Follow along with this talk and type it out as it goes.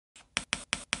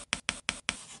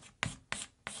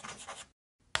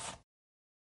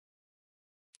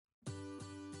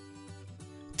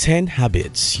10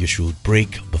 habits you should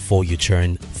break before you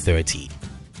turn 30.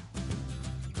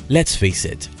 Let's face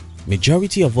it,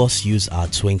 majority of us use our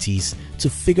 20s to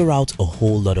figure out a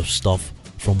whole lot of stuff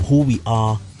from who we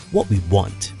are, what we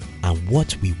want, and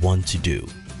what we want to do.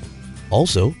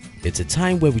 Also, it's a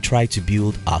time where we try to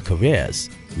build our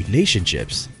careers,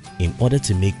 relationships, in order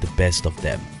to make the best of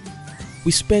them.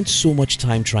 We spend so much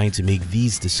time trying to make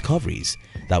these discoveries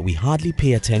that we hardly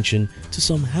pay attention to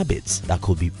some habits that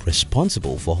could be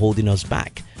responsible for holding us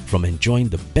back from enjoying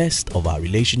the best of our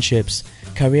relationships,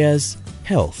 careers,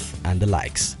 health, and the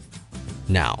likes.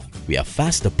 Now, we are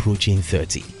fast approaching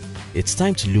 30. It's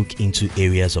time to look into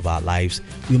areas of our lives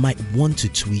we might want to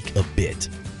tweak a bit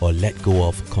or let go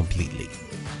of completely.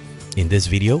 In this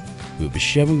video, we'll be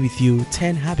sharing with you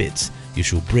 10 habits you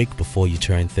should break before you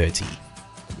turn 30.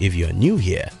 If you're new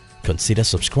here, consider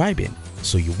subscribing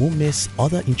so you won't miss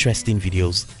other interesting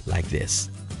videos like this.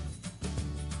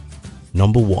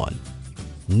 Number 1.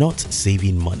 Not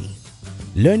saving money.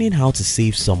 Learning how to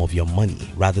save some of your money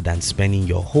rather than spending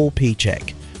your whole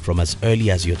paycheck from as early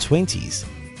as your 20s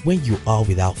when you are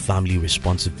without family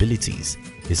responsibilities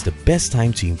is the best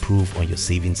time to improve on your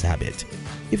savings habit,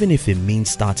 even if it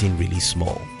means starting really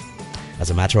small.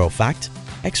 As a matter of fact,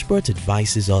 expert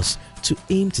advises us to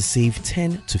aim to save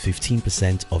 10 to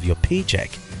 15% of your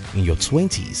paycheck in your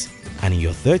 20s, and in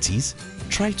your 30s,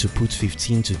 try to put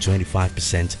 15 to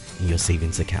 25% in your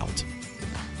savings account.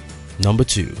 Number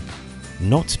 2.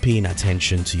 Not paying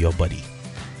attention to your body.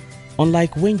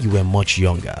 Unlike when you were much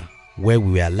younger, where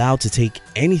we were allowed to take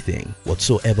anything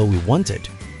whatsoever we wanted,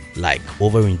 like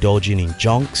overindulging in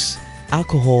junks,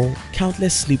 alcohol,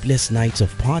 countless sleepless nights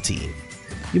of partying,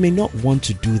 you may not want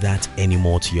to do that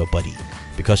anymore to your body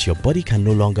because your body can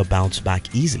no longer bounce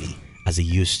back easily as it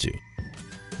used to.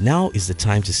 Now is the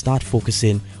time to start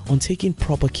focusing on taking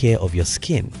proper care of your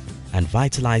skin and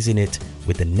vitalizing it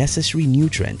with the necessary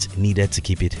nutrient needed to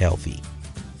keep it healthy.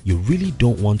 You really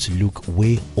don't want to look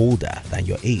way older than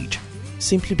your age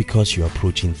simply because you're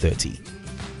approaching 30.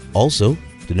 Also,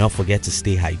 do not forget to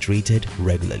stay hydrated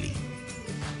regularly.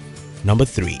 Number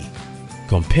 3.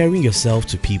 Comparing yourself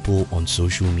to people on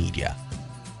social media.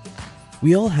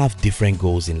 We all have different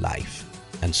goals in life,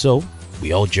 and so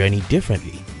we all journey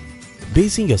differently.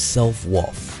 Basing your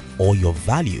self-worth or your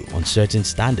value on certain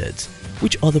standards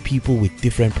which other people with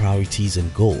different priorities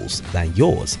and goals than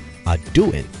yours are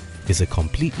doing is a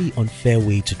completely unfair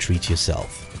way to treat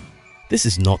yourself. This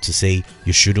is not to say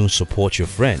you shouldn't support your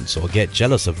friends or get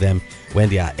jealous of them when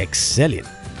they are excelling,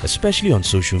 especially on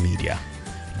social media.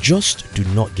 Just do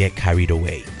not get carried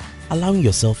away, allowing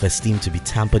your self-esteem to be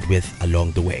tampered with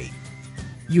along the way.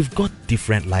 You've got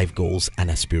different life goals and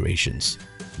aspirations.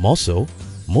 More so,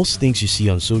 most things you see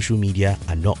on social media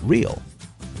are not real,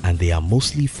 and they are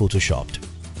mostly photoshopped.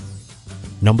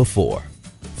 Number 4.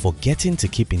 Forgetting to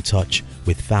keep in touch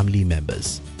with family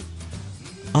members.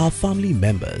 Our family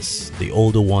members, the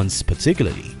older ones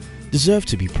particularly, deserve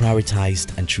to be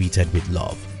prioritized and treated with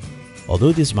love.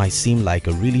 Although this might seem like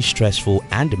a really stressful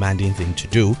and demanding thing to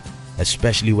do,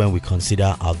 especially when we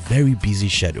consider our very busy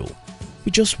schedule,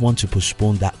 we just want to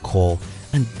postpone that call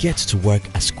and get to work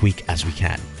as quick as we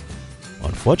can.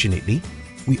 Unfortunately,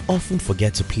 we often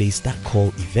forget to place that call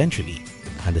eventually,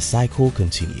 and the cycle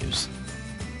continues.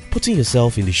 Putting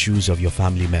yourself in the shoes of your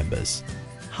family members,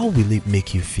 how will it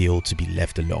make you feel to be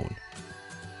left alone?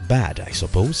 Bad, I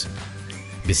suppose.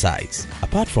 Besides,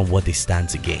 apart from what they stand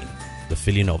to gain, the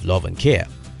feeling of love and care,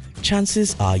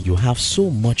 chances are you have so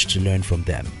much to learn from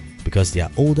them because they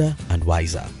are older and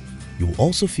wiser. You will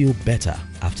also feel better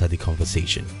after the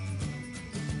conversation.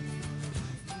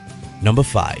 Number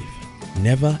 5.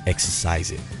 Never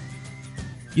exercising.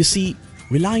 You see,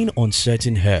 relying on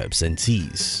certain herbs and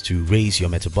teas to raise your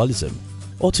metabolism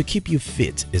or to keep you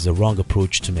fit is a wrong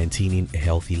approach to maintaining a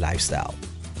healthy lifestyle.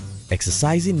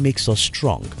 Exercising makes us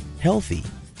strong, healthy,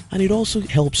 and it also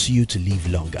helps you to live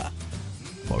longer.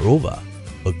 Moreover,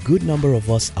 a good number of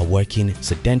us are working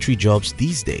sedentary jobs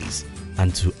these days,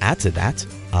 and to add to that,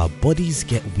 our bodies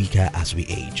get weaker as we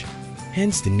age.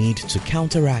 Hence the need to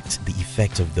counteract the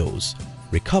effect of those,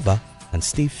 recover and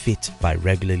stay fit by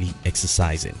regularly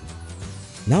exercising.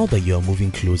 Now that you are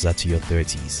moving closer to your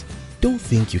 30s, don't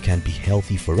think you can be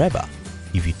healthy forever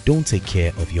if you don't take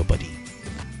care of your body.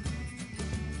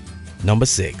 Number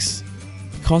 6.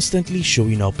 Constantly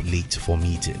showing up late for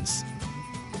meetings.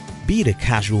 Be it a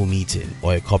casual meeting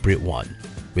or a corporate one,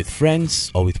 with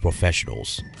friends or with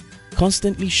professionals,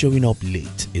 constantly showing up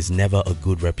late is never a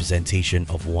good representation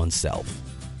of oneself.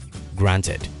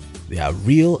 Granted, there are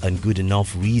real and good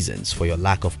enough reasons for your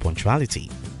lack of punctuality,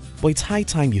 but it's high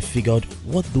time you figured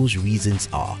what those reasons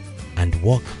are and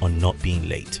work on not being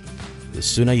late. The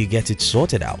sooner you get it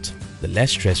sorted out, the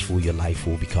less stressful your life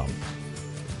will become.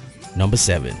 Number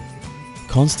 7.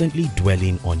 Constantly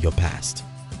dwelling on your past.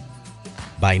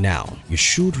 By now, you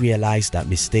should realize that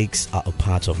mistakes are a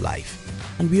part of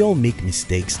life, and we all make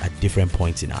mistakes at different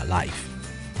points in our life.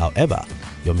 However,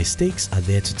 your mistakes are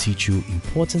there to teach you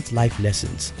important life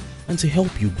lessons and to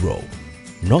help you grow,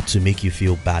 not to make you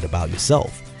feel bad about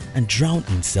yourself and drown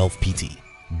in self-pity,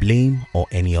 blame, or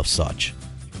any of such.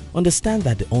 Understand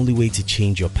that the only way to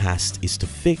change your past is to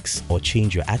fix or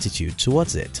change your attitude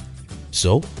towards it.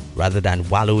 So, rather than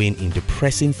wallowing in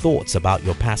depressing thoughts about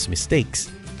your past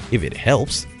mistakes, if it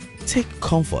helps, take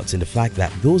comfort in the fact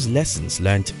that those lessons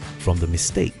learned from the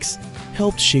mistakes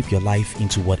helped shape your life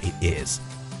into what it is,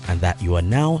 and that you are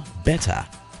now better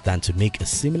than to make a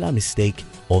similar mistake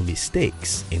or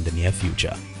mistakes in the near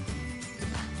future.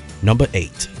 Number 8.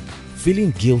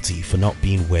 Feeling guilty for not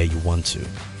being where you want to.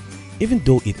 Even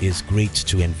though it is great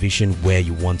to envision where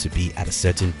you want to be at a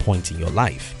certain point in your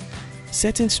life,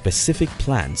 setting specific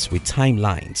plans with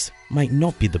timelines might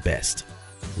not be the best.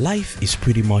 Life is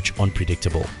pretty much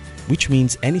unpredictable, which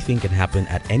means anything can happen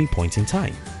at any point in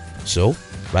time. So,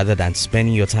 rather than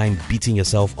spending your time beating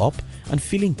yourself up and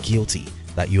feeling guilty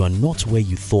that you are not where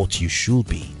you thought you should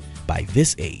be by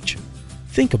this age,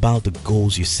 think about the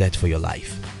goals you set for your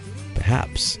life.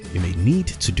 Perhaps you may need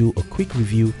to do a quick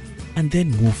review and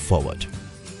then move forward.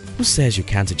 Who says you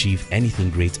can't achieve anything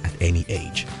great at any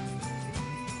age?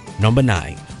 Number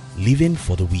 9. Living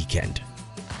for the weekend.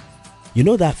 You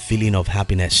know that feeling of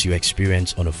happiness you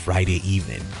experience on a Friday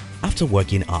evening after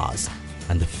working hours,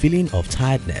 and the feeling of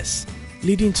tiredness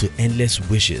leading to endless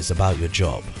wishes about your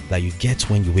job that you get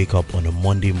when you wake up on a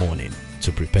Monday morning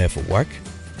to prepare for work?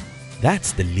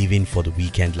 That's the living for the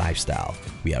weekend lifestyle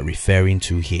we are referring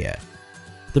to here.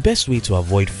 The best way to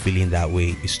avoid feeling that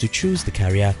way is to choose the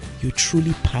career you're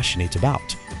truly passionate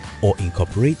about, or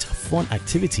incorporate fun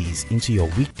activities into your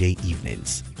weekday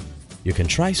evenings. You can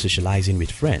try socializing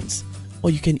with friends,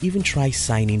 or you can even try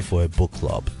signing for a book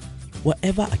club.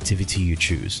 Whatever activity you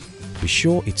choose, be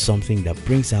sure it's something that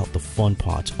brings out the fun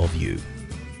part of you.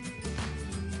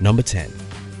 Number 10.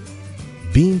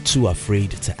 Being too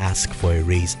afraid to ask for a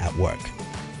raise at work.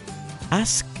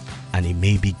 Ask and it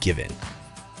may be given.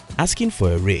 Asking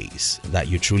for a raise that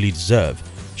you truly deserve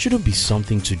shouldn't be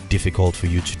something too difficult for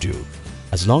you to do,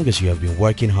 as long as you have been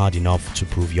working hard enough to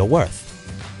prove your worth.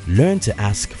 Learn to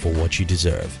ask for what you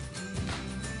deserve.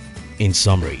 In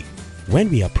summary, when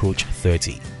we approach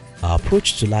 30, our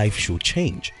approach to life should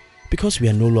change because we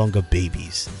are no longer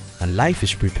babies and life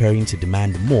is preparing to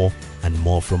demand more and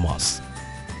more from us.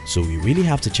 So we really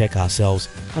have to check ourselves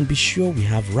and be sure we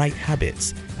have right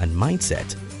habits and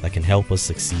mindset that can help us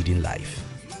succeed in life.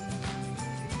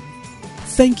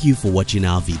 Thank you for watching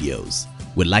our videos.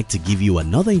 We'd like to give you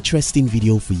another interesting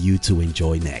video for you to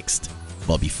enjoy next.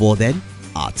 But before then,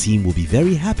 our team will be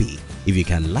very happy if you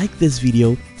can like this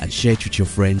video and share it with your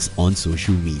friends on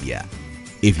social media.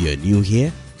 If you're new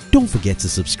here, don't forget to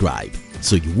subscribe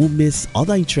so you won't miss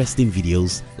other interesting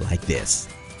videos like this.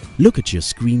 Look at your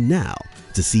screen now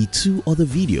to see 2 other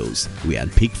videos we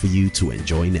handpicked for you to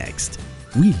enjoy next.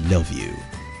 We love you.